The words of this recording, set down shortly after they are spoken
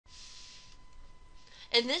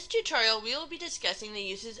In this tutorial, we will be discussing the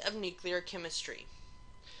uses of nuclear chemistry.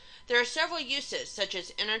 There are several uses, such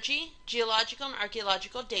as energy, geological and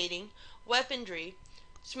archaeological dating, weaponry,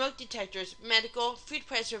 smoke detectors, medical, food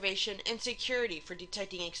preservation, and security for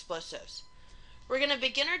detecting explosives. We're going to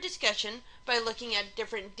begin our discussion by looking at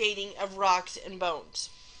different dating of rocks and bones.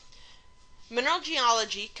 Mineral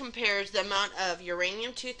geology compares the amount of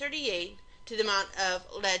uranium-238 to the amount of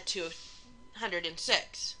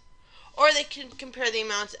lead-206. Or they can compare the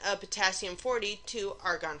amounts of potassium-40 to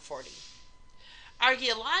argon-40.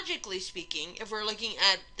 Archaeologically speaking, if we're looking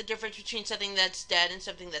at the difference between something that's dead and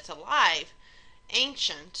something that's alive,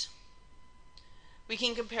 ancient, we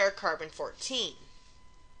can compare carbon-14,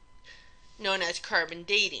 known as carbon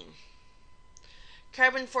dating.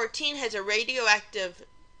 Carbon-14 has a radioactive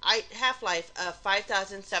half-life of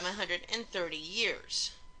 5,730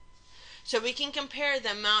 years. So we can compare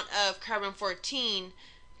the amount of carbon-14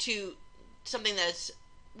 to something that's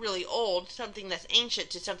really old, something that's ancient,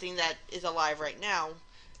 to something that is alive right now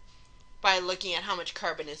by looking at how much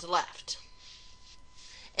carbon is left.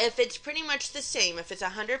 If it's pretty much the same, if it's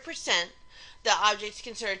 100%, the object's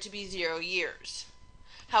considered to be 0 years.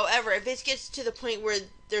 However, if it gets to the point where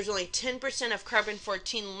there's only 10% of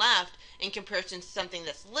carbon-14 left in comparison to something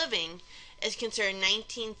that's living, it's considered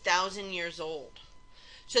 19,000 years old.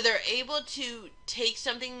 So they're able to take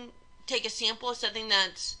a sample of something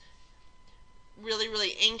that's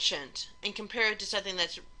really ancient and compare it to something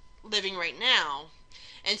that's living right now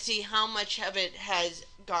and see how much of it has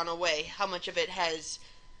gone away, how much of it has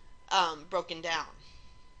broken down.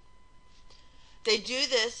 They do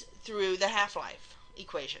this through the half-life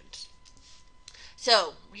equations.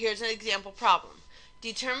 So here's an example problem.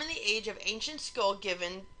 Determine the age of ancient skull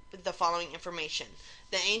given the following information.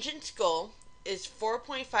 The ancient skull is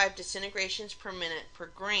 4.5 disintegrations per minute per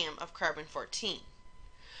gram of carbon-14,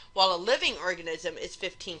 while a living organism is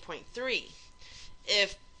 15.3.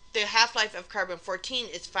 If the half-life of carbon-14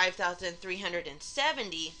 is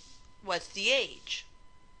 5,370, what's the age?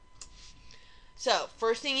 So,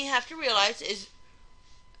 first thing you have to realize is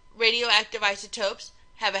radioactive isotopes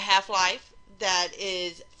have a half-life that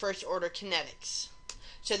is first-order kinetics.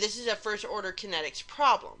 So this is a first-order kinetics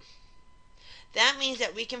problem. That means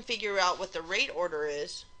that we can figure out what the rate order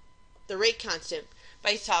is, the rate constant,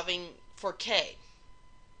 by solving for K.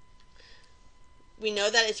 We know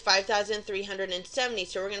that it's 5,370,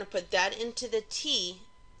 so we're going to put that into the T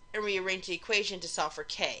and rearrange the equation to solve for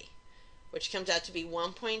K, which comes out to be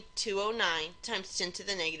 1.209 times 10 to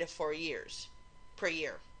the negative 4 years per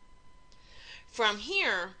year. From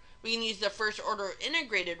here, we can use the first order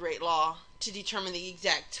integrated rate law to determine the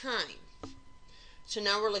exact time. So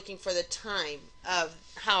now we're looking for the time of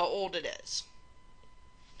how old it is.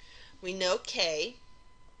 We know K,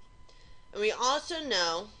 and we also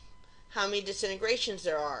know how many disintegrations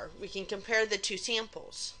there are. We can compare the two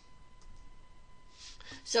samples.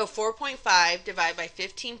 So 4.5 divided by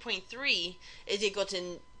 15.3 is equal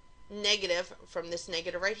to negative, from this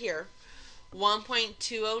negative right here,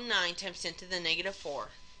 1.209 times 10 to the negative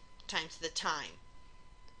 4 times the time.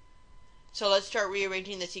 So let's start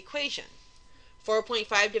rearranging this equation.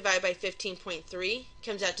 4.5 divided by 15.3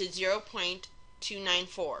 comes out to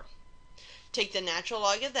 0.294. Take the natural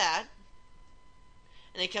log of that,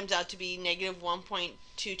 and it comes out to be negative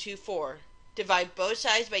 1.224. Divide both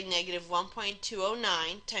sides by negative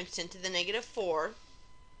 1.209 times 10 to the negative 4.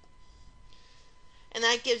 And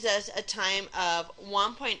that gives us a time of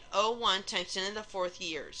 1.01 times 10 to the 4th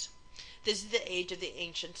years. This is the age of the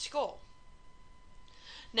ancient skull.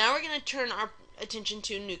 Now we're going to turn our attention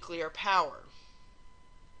to nuclear power.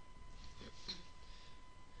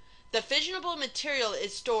 The fissionable material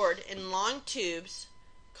is stored in long tubes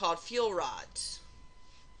called fuel rods.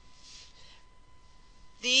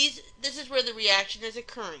 This is where the reaction is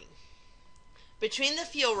occurring. Between the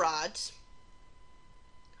fuel rods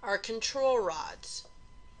are control rods.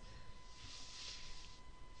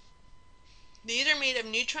 These are made of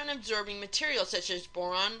neutron-absorbing materials such as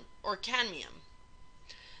boron or cadmium.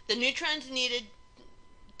 The neutrons needed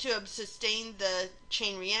to sustain the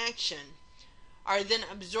chain reaction are then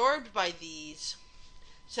absorbed by these,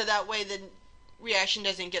 so that way the reaction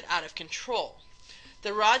doesn't get out of control.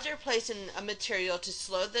 The rods are placed in a material to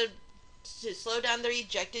slow down the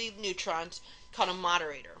ejected neutrons, called a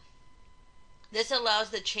moderator. This allows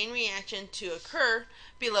the chain reaction to occur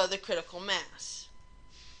below the critical mass.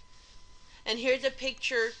 And here's a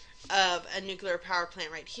picture of a nuclear power plant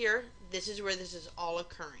right here. This is where this is all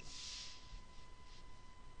occurring.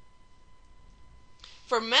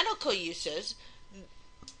 For medical uses,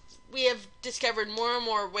 we have discovered more and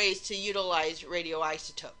more ways to utilize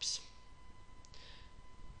radioisotopes.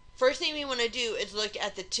 First thing we want to do is look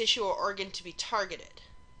at the tissue or organ to be targeted.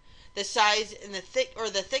 The size and the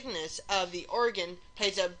thickness of the organ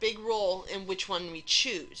plays a big role in which one we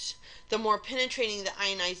choose. The more penetrating the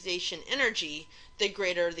ionization energy, the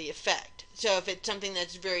greater the effect. So if it's something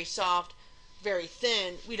that's very soft, very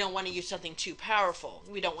thin, we don't want to use something too powerful.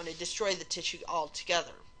 We don't want to destroy the tissue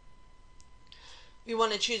altogether. We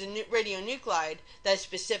want to choose a radionuclide that is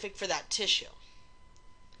specific for that tissue.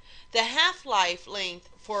 The half-life length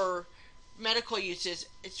for medical uses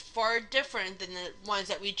is far different than the ones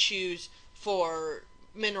that we choose for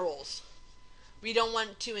minerals. We don't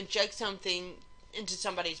want to inject something into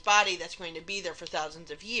somebody's body that's going to be there for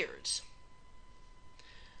thousands of years.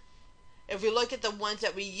 If we look at the ones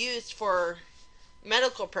that we use for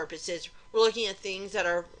medical purposes, we're looking at things that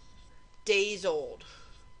are days old,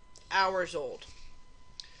 hours old.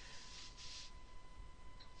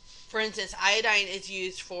 For instance, iodine is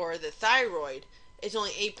used for the thyroid. It's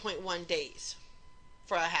only 8.1 days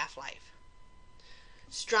for a half-life.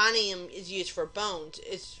 Strontium is used for bones.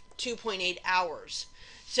 It's 2.8 hours.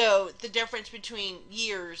 So the difference between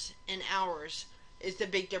years and hours is the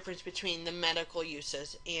big difference between the medical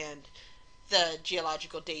uses and the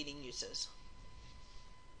geological dating uses.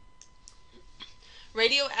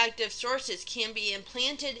 Radioactive sources can be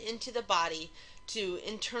implanted into the body to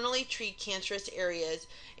internally treat cancerous areas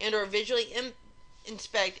and or visually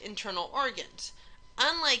inspect internal organs.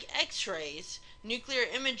 Unlike X-rays, nuclear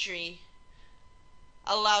imagery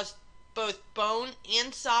allows both bone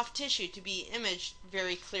and soft tissue to be imaged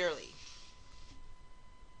very clearly.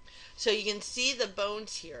 So you can see the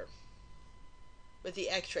bones here with the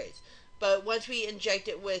X-rays. But once we inject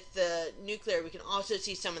it with the nuclear, we can also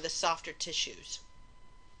see some of the softer tissues.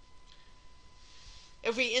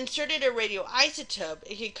 If we inserted a radioisotope,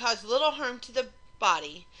 it could cause little harm to the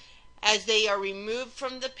body as they are removed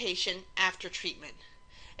from the patient after treatment.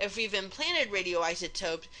 If we've implanted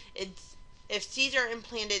radioisotopes, if these are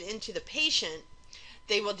implanted into the patient,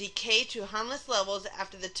 they will decay to harmless levels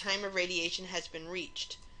after the time of radiation has been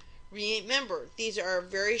reached. Remember, these are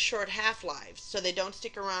very short half-lives, so they don't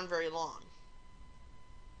stick around very long.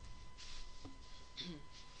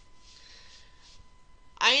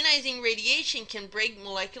 Ionizing radiation can break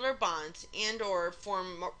molecular bonds and or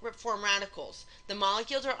form radicals. The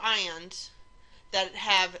molecules are ions that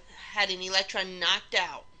have had an electron knocked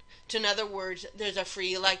out. So in other words, there's a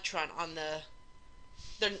free electron on the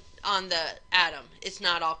atom. It's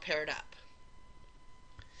not all paired up.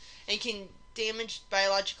 And can damage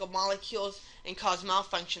biological molecules and cause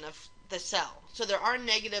malfunction of the cell. So there are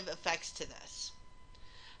negative effects to this.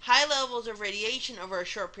 High levels of radiation over a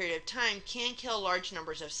short period of time can kill large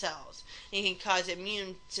numbers of cells and can cause the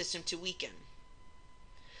immune system to weaken.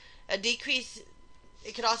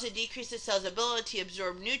 It could also decrease the cell's ability to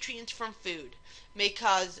absorb nutrients from food.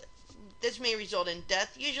 This may result in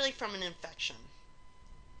death, usually from an infection.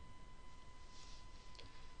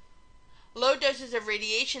 Low doses of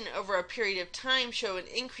radiation over a period of time show an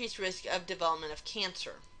increased risk of development of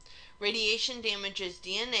cancer. Radiation damages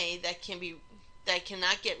DNA that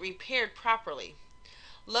cannot get repaired properly.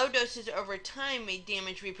 Low doses over time may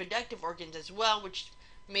damage reproductive organs as well, which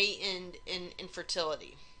may end in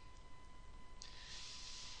infertility.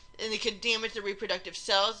 And it could damage the reproductive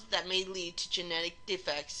cells that may lead to genetic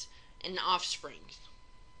defects in offspring.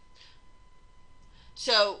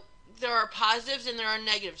 So there are positives and there are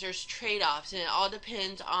negatives. There's trade-offs, and it all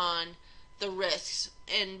depends on the risks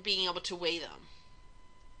and being able to weigh them.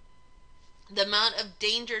 The amount of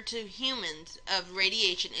danger to humans of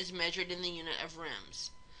radiation is measured in the unit of REMS.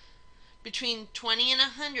 Between 20 and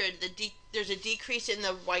 100, there's a decrease in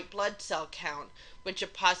the white blood cell count, which a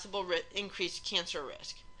possible increased cancer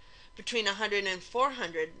risk. Between 100 and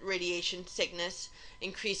 400, radiation sickness,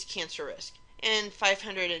 increased cancer risk. And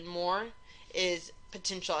 500 and more is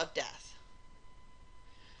potential of death.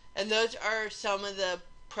 And those are some of the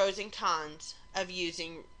pros and cons of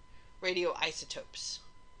using radioisotopes.